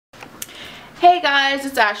Hey guys,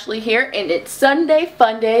 it's Ashley here, and it's Sunday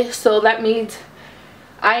Fun Day, so that means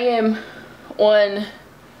I am on,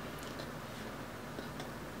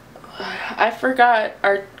 I forgot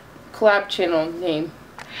our collab channel name.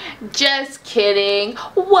 Just kidding.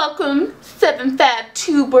 Welcome 7 Fab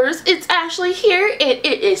Tubers. It's Ashley here, and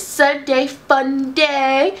it is Sunday Fun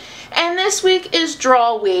Day, and this week is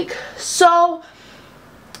Draw Week. So,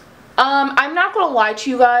 I'm not gonna lie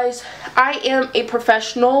to you guys. I am a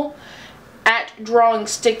professional at drawing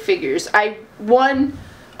stick figures. I won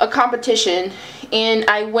a competition and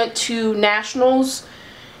I went to nationals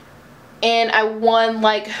and I won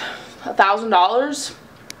like $1,000.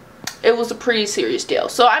 It was a pretty serious deal.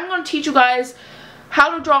 So I'm going to teach you guys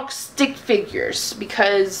how to draw stick figures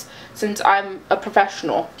because since I'm a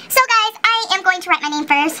professional. So guys, I am going to write my name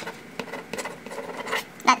first.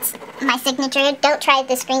 That's my signature. Don't try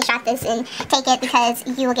to screenshot this and take it because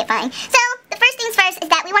you will get fined. So the first things first is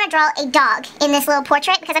that we want to draw a dog in this little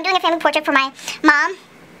portrait because I'm doing a family portrait for my mom.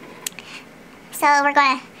 So we're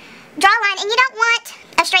going to draw a line, and you don't want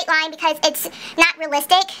a straight line because it's not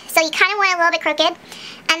realistic. So you kind of want it a little bit crooked.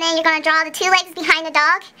 And then you're going to draw the two legs behind the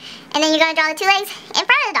dog, and then you're going to draw the two legs in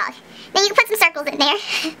front of the dog. Then you can put some circles in there.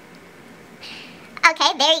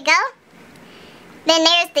 Okay, there you go. Then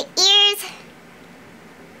there's the ears.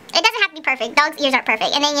 It doesn't have to be perfect. Dog's ears aren't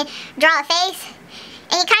perfect. And then you draw a face.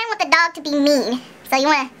 And you kind of want the dog to be mean. So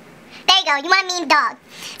you want to, there you go, you want a mean dog.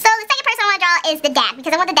 So the second person I want to draw is the dad,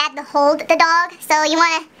 because I want the dad to hold the dog. So you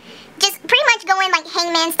want to just pretty much go in like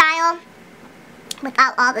hangman style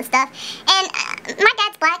without all the stuff. And my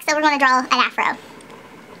dad's black, so we're going to draw an afro.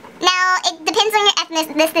 Now, it depends on your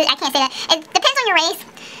ethnicity. I can't say that. It depends on your race.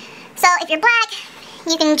 So if you're black,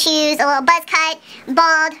 you can choose a little buzz cut,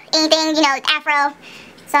 bald, anything, you know, afro.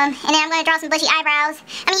 So, and then I'm going to draw some bushy eyebrows.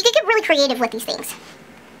 I mean, you can get really creative with these things.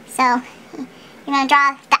 So, you're going to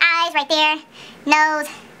draw the eyes right there, nose,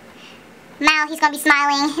 mouth, he's going to be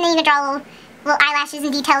smiling, and then you're going to draw little eyelashes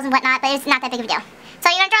and details and whatnot, but it's not that big of a deal. So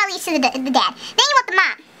you're going to draw at least to the dad. Then you want the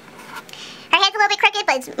mom. Her head's a little bit crooked,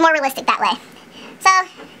 but it's more realistic that way. So,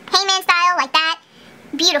 hangman style, like that.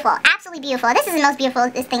 Beautiful, absolutely beautiful. This is the most beautiful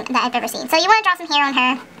thing that I've ever seen. So you want to draw some hair on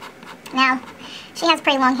her. Now, she has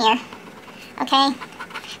pretty long hair. Okay.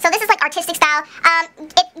 So this is like artistic style.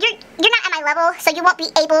 You're not at my level, so you won't be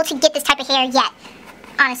able to get this type of hair yet.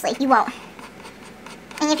 Honestly, you won't.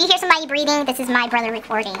 And if you hear somebody breathing, this is my brother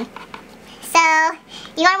recording. So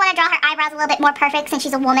you're going to want to draw her eyebrows a little bit more perfect since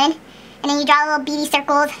she's a woman. And then you draw little beady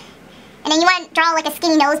circles. And then you want to draw like a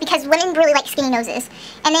skinny nose because women really like skinny noses.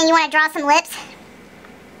 And then you want to draw some lips.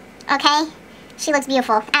 Okay? She looks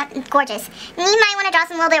beautiful. Gorgeous. And you might want to draw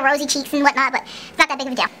some little bit of rosy cheeks and whatnot, but it's not that big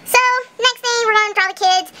of a deal. So, next thing, we're going to draw the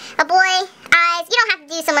kids. A boy, eyes. You don't have to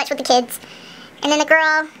do so much with the kids. And then the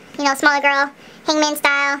girl, you know, smaller girl, hangman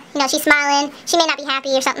style. You know, she's smiling. She may not be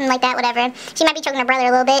happy or something like that, whatever. She might be choking her brother a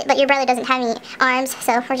little bit, but your brother doesn't have any arms,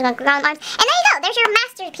 so we're just going to draw arms. And there you go. There's your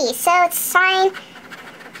masterpiece. So, it's fine.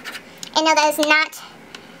 And no, that is not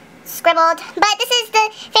scribbled, but this is the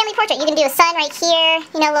family portrait. You can do a sun right here,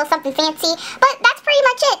 you know, a little something fancy, but that's pretty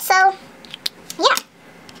much it. So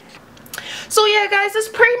yeah, guys, that's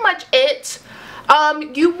pretty much it.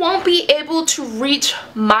 You won't be able to reach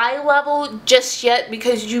my level just yet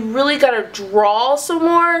because you really gotta draw some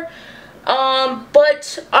more,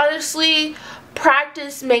 but honestly,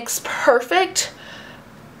 practice makes perfect,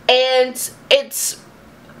 and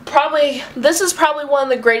this is probably one of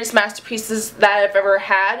the greatest masterpieces that I've ever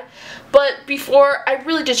had. But before, I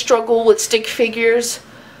really did struggle with stick figures.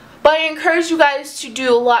 But I encourage you guys to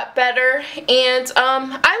do a lot better. And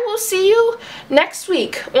I will see you next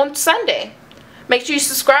week on Sunday. Make sure you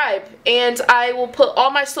subscribe. And I will put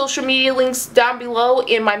all my social media links down below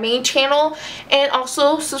in my main channel. And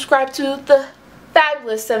also subscribe to the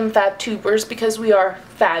fabulous 7 Fab Tubers because we are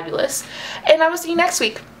fabulous. And I will see you next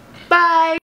week. Bye!